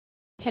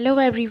Hello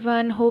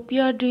everyone, hope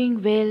you are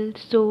doing well.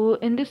 So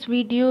in this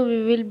video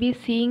we will be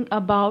seeing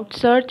about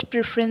search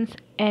preference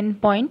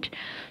endpoint.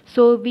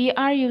 So we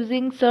are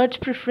using search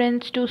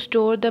preference to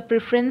store the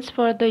preference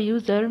for the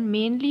user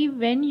mainly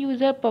when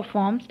user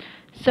performs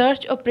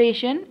search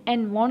operation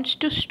and wants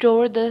to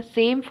store the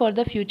same for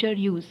the future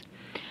use.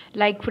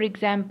 Like for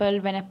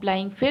example, when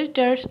applying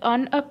filters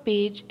on a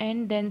page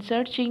and then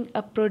searching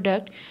a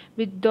product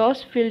with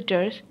those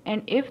filters,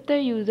 and if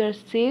the user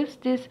saves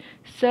this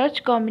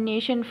search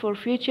combination for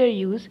future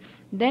use,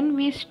 then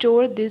we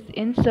store this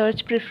in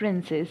search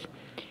preferences.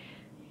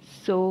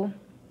 So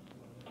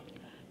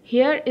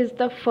here is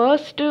the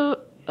first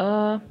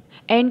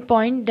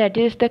endpoint, that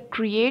is the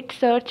create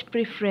search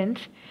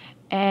preference,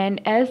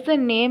 and as the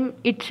name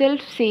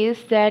itself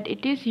says that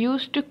it is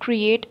used to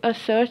create a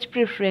search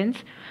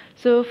preference.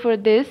 So for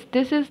this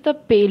is the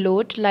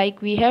payload.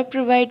 Like we have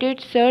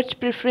provided search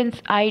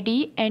preference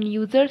ID and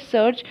user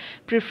search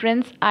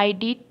preference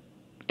ID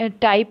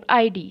type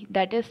ID,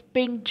 that is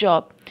print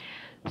job.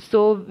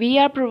 So we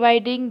are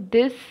providing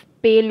this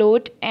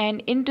payload,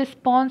 and in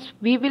response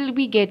we will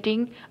be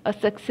getting a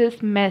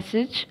success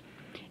message.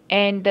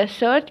 And the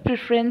search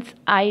preference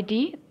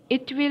ID,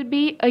 it will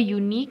be a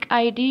unique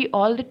ID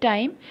all the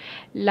time.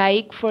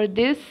 Like for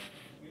this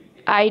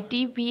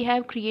ID we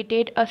have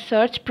created a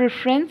search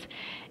preference,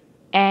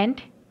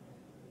 and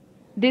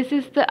this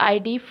is the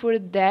ID for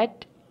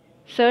that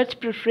search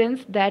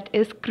preference that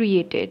is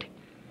created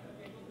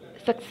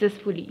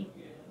successfully.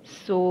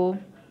 So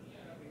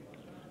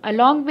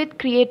along with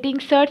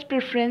creating search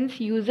preference,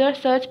 user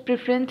search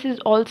preference is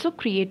also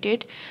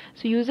created.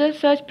 So user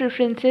search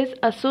preferences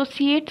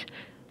associate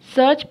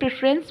search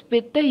preference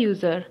with the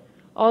user.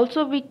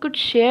 Also, we could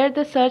share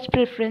the search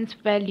preference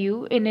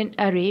value in an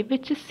array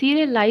which is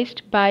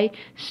serialized by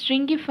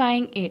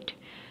stringifying it.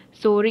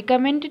 So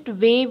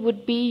recommended way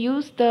would be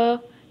use the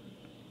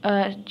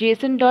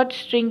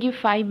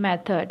JSON.stringify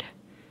method.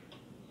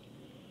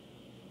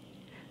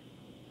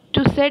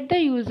 To set the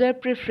user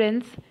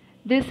preference,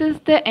 this is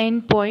the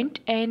endpoint,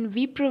 and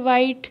we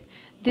provide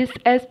this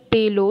as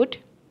payload.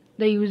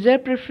 The user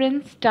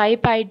preference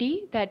type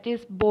ID, that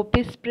is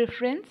BOPIS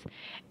preference,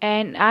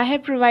 and I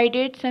have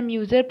provided some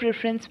user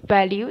preference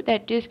value,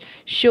 that is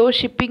show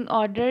shipping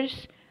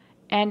orders,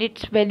 and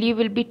its value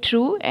will be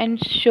true,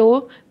 and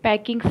show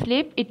packing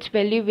slip, its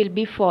value will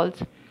be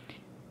false.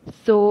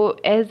 So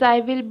as I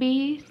will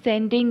be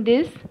sending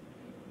this,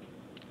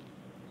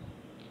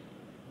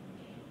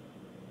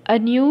 a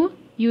new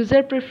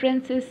user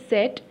preference is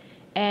set,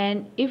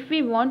 and if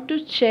we want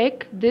to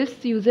check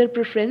this user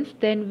preference,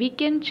 then we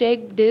can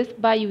check this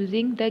by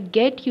using the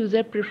get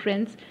user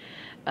preference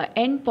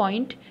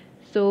endpoint.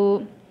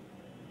 So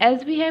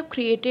as we have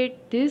created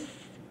this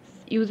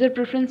user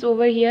preference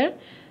over here,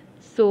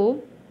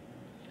 so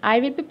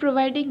I will be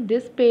providing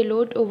this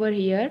payload over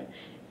here,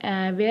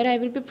 where I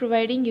will be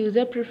providing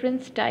user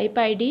preference type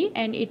ID,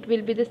 and it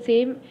will be the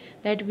same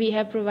that we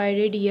have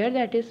provided here,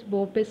 that is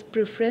BOPIS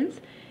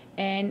preference.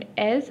 And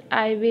as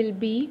I will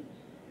be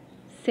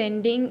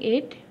sending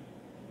it,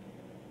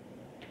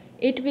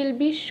 it will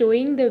be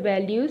showing the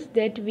values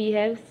that we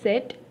have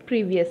set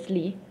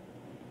previously.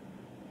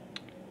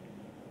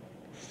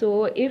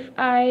 So if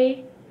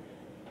I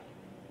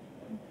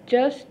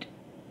just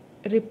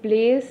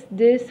replace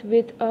this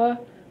with a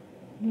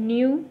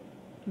new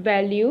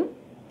value,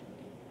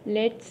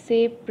 let's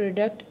say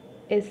product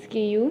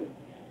SKU,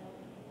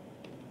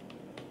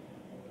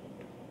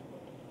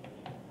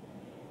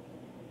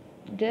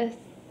 just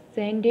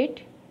send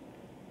it,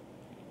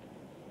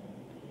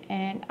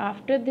 and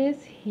after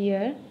this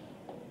here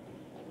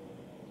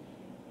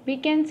we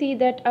can see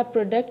that a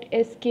product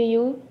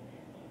SKU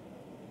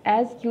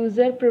as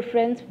user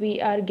preference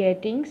we are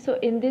getting. So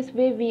in this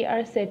way we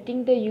are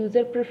setting the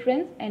user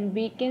preference, and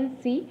we can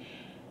see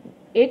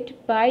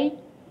it by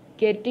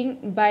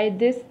getting by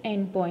this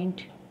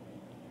endpoint.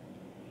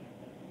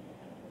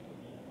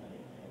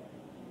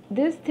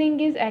 This thing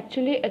is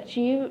actually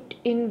achieved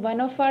in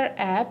one of our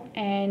app,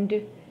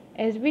 and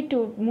as we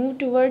move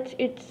towards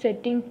its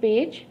setting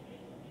page,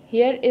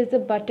 here is a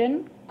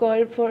button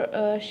called for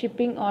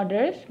shipping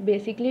orders.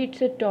 Basically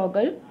it's a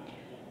toggle.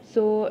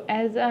 So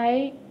as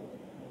I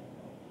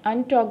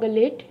untoggle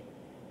it,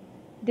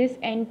 this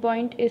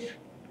endpoint is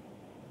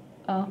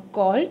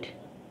called,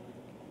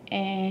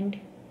 and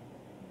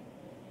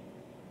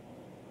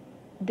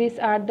these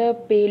are the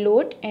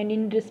payload, and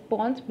in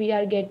response we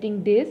are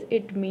getting this.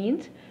 It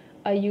means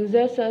a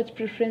user search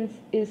preference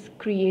is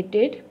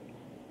created.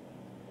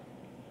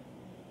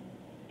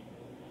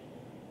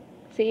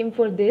 Same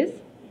for this.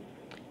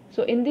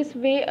 So in this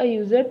way a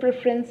user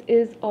preference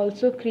is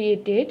also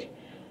created.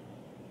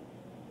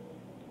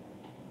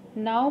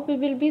 Now we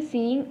will be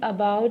seeing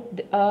about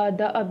the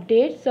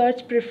update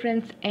search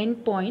preference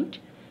endpoint.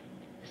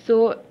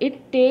 So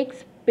it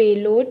takes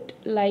payload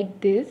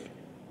like this,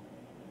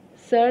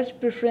 search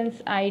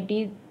preference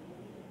ID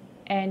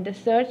and the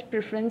search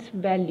preference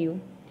value.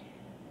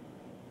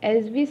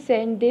 As we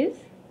send this,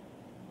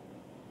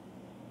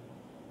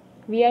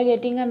 we are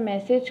getting a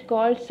message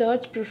called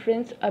search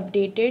preference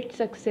updated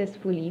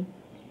successfully.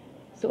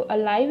 So a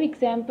live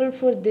example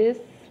for this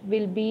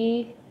will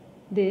be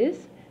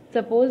this.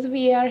 Suppose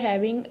we are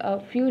having a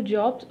few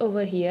jobs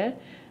over here.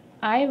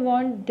 I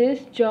want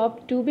this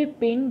job to be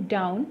pinned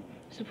down.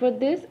 So for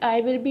this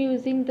I will be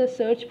using the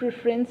search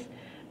preference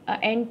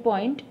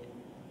endpoint,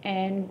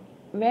 and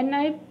when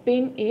I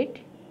pin it,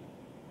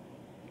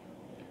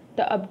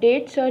 the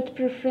update search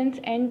preference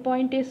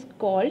endpoint is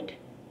called,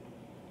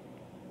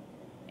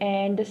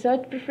 and the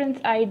search preference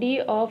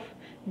ID of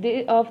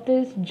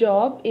this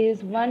job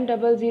is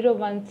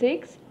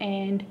 10016,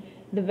 and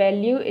the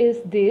value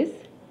is this,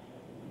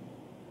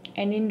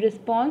 and in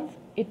response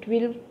it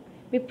will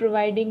be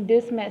providing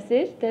this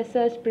message: the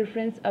search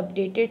preference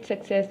updated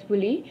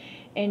successfully,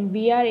 and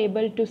we are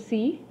able to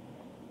see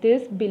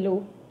this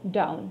below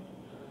down.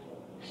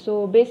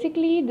 So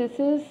basically this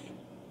is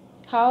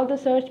how the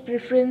search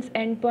preference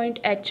endpoint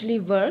actually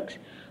works.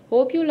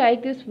 Hope you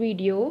like this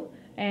video,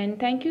 and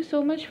thank you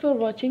so much for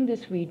watching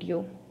this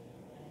video.